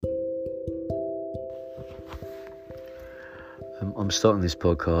I'm starting this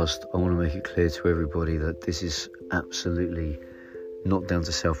podcast. I want to make it clear to everybody that this is absolutely not down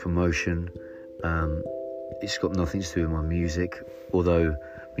to self-promotion. It's got nothing to do with my music, although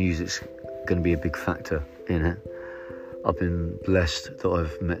music's going to be a big factor in it. I've been blessed that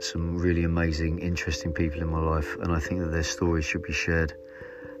I've met some really amazing, interesting people in my life, and I think that their stories should be shared.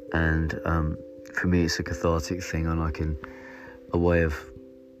 And for me, it's a cathartic thing, and a way of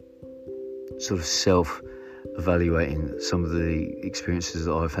sort of self-evaluating some of the experiences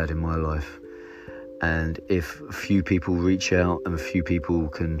that I've had in my life. And if a few people reach out and a few people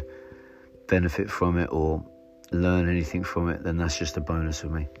can benefit from it or learn anything from it, then that's just a bonus for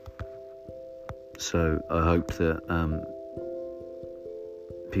me. So I hope that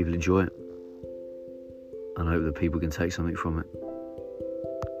people enjoy it, and I hope that people can take something from it.